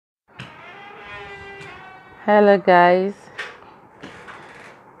Hello guys,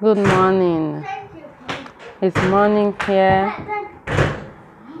 good morning. It's morning here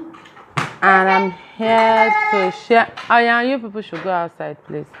and I'm here to share. Oh yeah, you people should go outside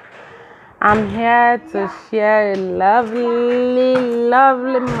please. I'm here to share a lovely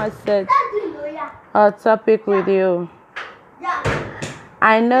message or topic with you.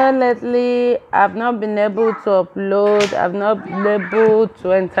 I know lately I've not been able to upload, I've not been able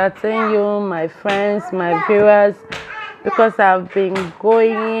to entertain you, my friends, my viewers, because I've been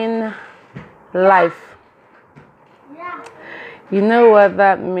going live. You know what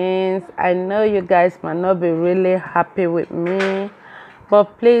that means. I know you guys might not be really happy with me,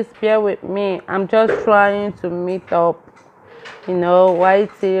 but please bear with me. I'm just trying to meet up. You know,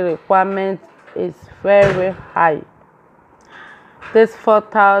 YT requirement is very high. This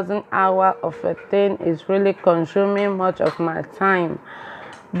 4,000 hour of a thing is really consuming much of my time.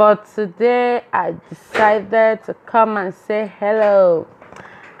 But today I decided to come and say hello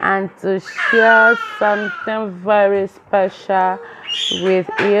and to share something very special with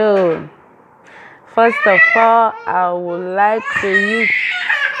you. First of all, I would like to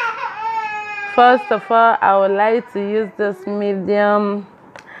use this medium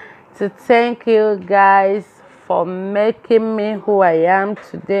to thank you guys for making me who I am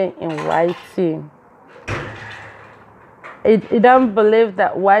today in YT. You don't believe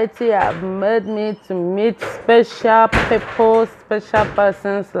that YT have made me to meet special people, special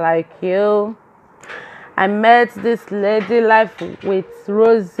persons like you. I met this lady live with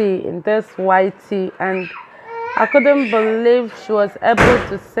Rosie in this YT and I couldn't believe she was able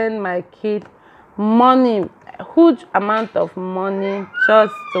to send my kid money, a huge amount of money,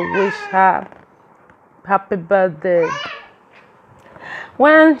 just to wish her happy birthday.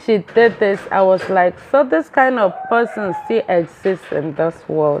 When she did this, I was like, so this kind of person still exists in this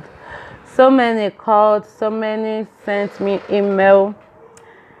world. So many called, so many sent me email.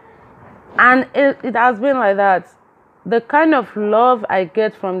 And it has been like that. The kind of love I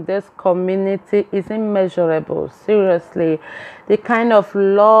get from this community is immeasurable. Seriously. The kind of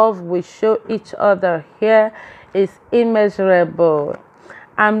love we show each other here is immeasurable.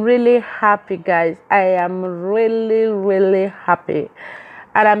 I'm really happy, guys. I am really happy.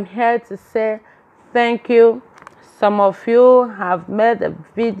 And I'm here to say thank you. Some of you have made a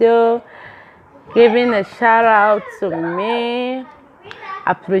video giving a shout out to me,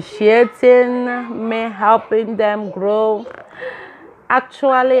 appreciating me, helping them grow.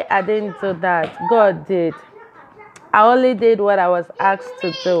 Actually, I didn't do that. God did. I only did what I was asked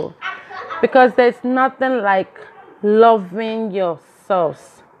to do. Because there's nothing like loving yourselves.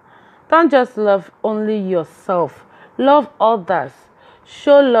 Don't just love only yourself. Love others.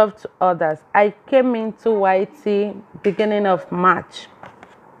 Show love to others. I came into YT beginning of March.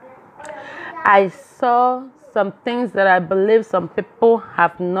 I saw some things that I believe some people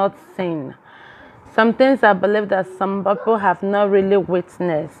have not seen. Some things I believe that some people have not really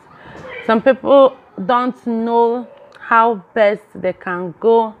witnessed. Some people don't know how best they can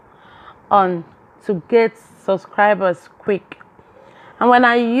go on to get subscribers quick. And when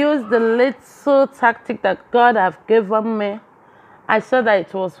I used the little tactic that God have given me, I saw that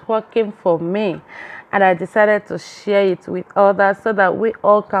it was working for me. And I decided to share it with others so that we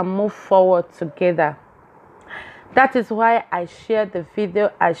all can move forward together. That is why I shared the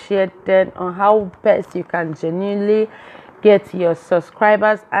video I shared then on how best you can genuinely get your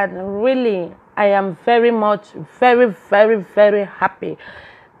subscribers. And really, I am very happy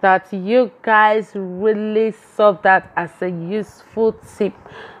that you guys really saw that as a useful tip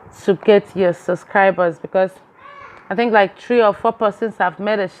to get your subscribers, because I think like 3 or 4 persons have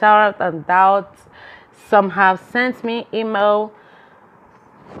made a shout out and doubt. Some have sent me email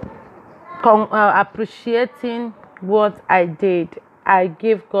appreciating what I did. I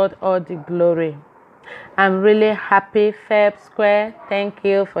give God all the glory. I'm really happy. Feb Square, thank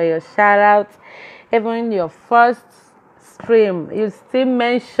you for your shout out. Even your first stream, you still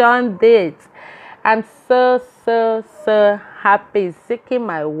mentioned it. I'm so happy. Ziki,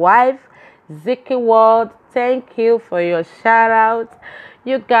 my wife, Ziki World, thank you for your shout out.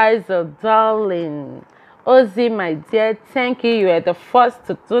 You guys are darling. Ozzy, my dear, thank you. You are the first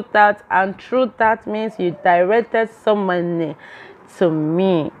to do that, and through that means you directed so many to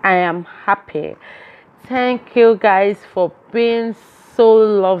me. I am happy. Thank you guys for being so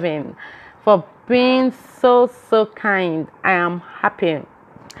loving, for being so kind. I am happy.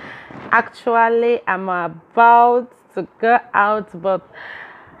 Actually, I'm about to go out, but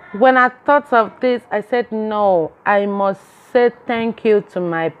when I thought of this, I said, no, I must say thank you to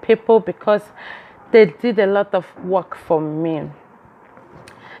my people because they did a lot of work for me.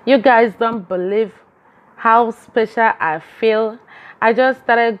 You guys don't believe how special I feel. I just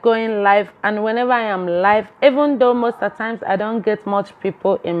started going live, and whenever I am live, even though most of the times I don't get much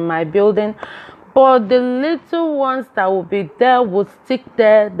people in my building, but the little ones that will be there will stick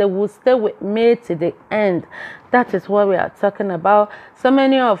there. They will stay with me to the end. That is what we are talking about. So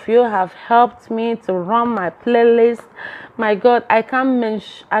many of you have helped me to run my playlist. My God, I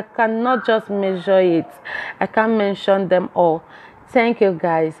cannot just measure it. I can't mention them all. Thank you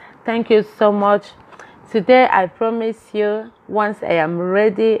guys. Thank you so much. Today, I promise you, once I am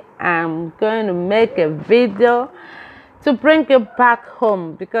ready, I'm going to make a video to bring you back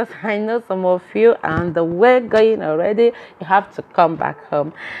home, because I know some of you are on the way going already. You have to come back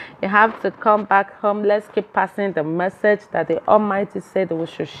home. You have to come back home. Let's keep passing the message that the Almighty said we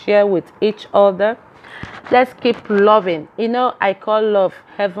should share with each other. Let's keep loving. You know, I call love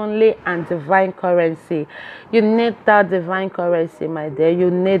heavenly and divine currency. You need that divine currency, my dear.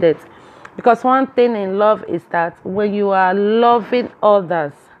 You need it. Because one thing in love is that when you are loving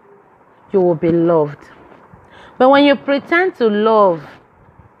others, you will be loved. But when you pretend to love,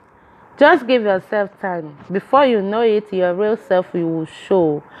 just give yourself time. Before you know it, your real self will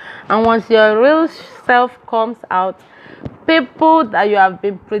show. And once your real self comes out, people that you have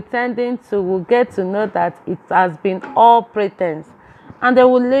been pretending to will get to know that it has been all pretense. And they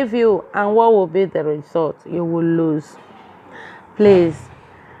will leave you. And what will be the result? You will lose. Please.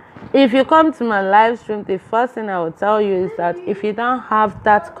 If you come to my live stream, the first thing I will tell you is that if you don't have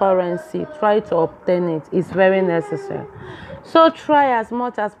that currency, try to obtain it. It's very necessary. So try as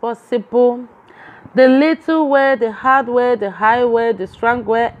much as possible. The little way, the hard way, the high way, the strong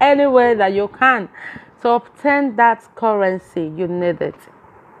way, any way that you can to obtain that currency. You need it.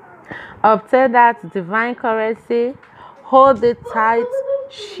 Obtain that divine currency. Hold it tight.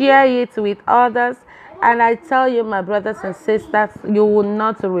 Share it with others. And I tell you, my brothers and sisters, you will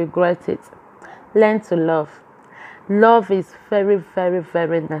not regret it. Learn to love. Love is very, very,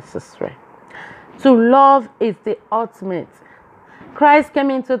 very necessary. To love is the ultimate. Christ came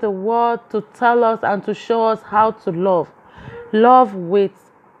into the world to tell us and to show us how to love. Love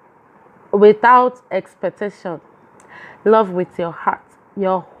without expectation. Love with your heart,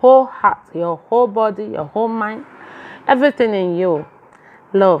 your whole body, your whole mind, everything in you.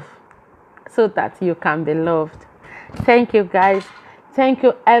 Love. So that you can be loved. Thank you, guys. Thank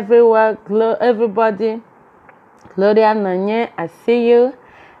you, everyone. Everybody. Gloria Nanye, I see you.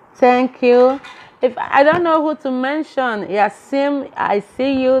 Thank you. If I don't know who to mention, Yasim, I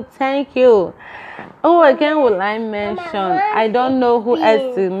see you. Thank you. Who again will I mention? I don't know who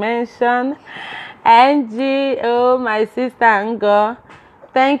else to mention. Angie, oh, my sister Ango.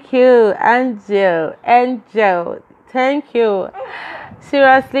 Thank you, Angel. Thank you.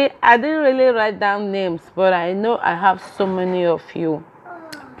 Seriously, I didn't really write down names, but I know I have so many of you.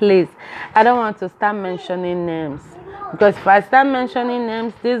 Please, I don't want to start mentioning names, because if I start mentioning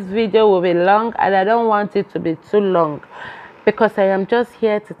names, this video will be long, and I don't want it to be too long, because I am just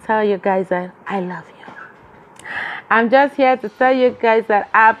here to tell you guys that I love you. I'm just here to tell you guys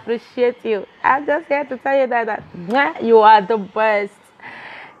that I appreciate you. I'm just here to tell you that you are the best.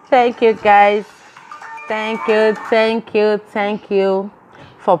 Thank you, guys. Thank you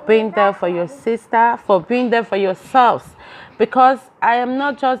for being there for your sister, for being there for yourselves, because I am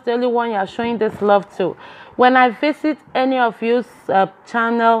not just the only one you are showing this love to. When I visit any of you's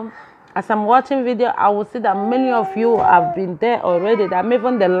channel, as I'm watching video, I will see that many of you have been there already, that I'm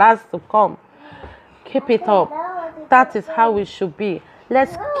even the last to come. Keep it up. That is how it should be.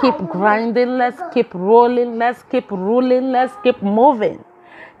 Let's keep grinding, let's keep rolling, let's keep ruling, let's keep moving.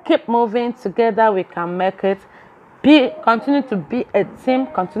 Keep moving together, we can make it. Continue to be a team,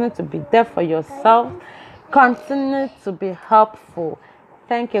 continue to be there for yourself, continue to be helpful.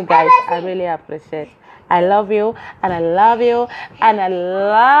 Thank you, guys. I really appreciate it. I love you, and I love you, and I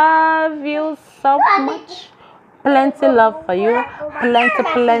love you so much. Plenty love for you,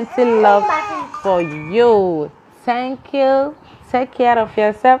 plenty love for you. Thank you. Take care of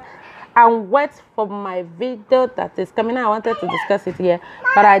yourself. And wait for my video that is coming. I wanted to discuss it here,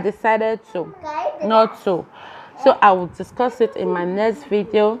 but I decided not to. So I will discuss it in my next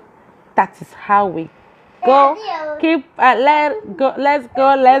video. That is how we go.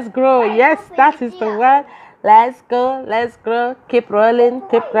 Let's grow. Yes, that is the word. Let's go, let's grow. Keep rolling,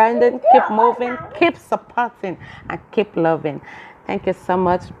 keep grinding, keep moving, keep supporting, and keep loving. Thank you so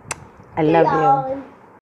much. I love you.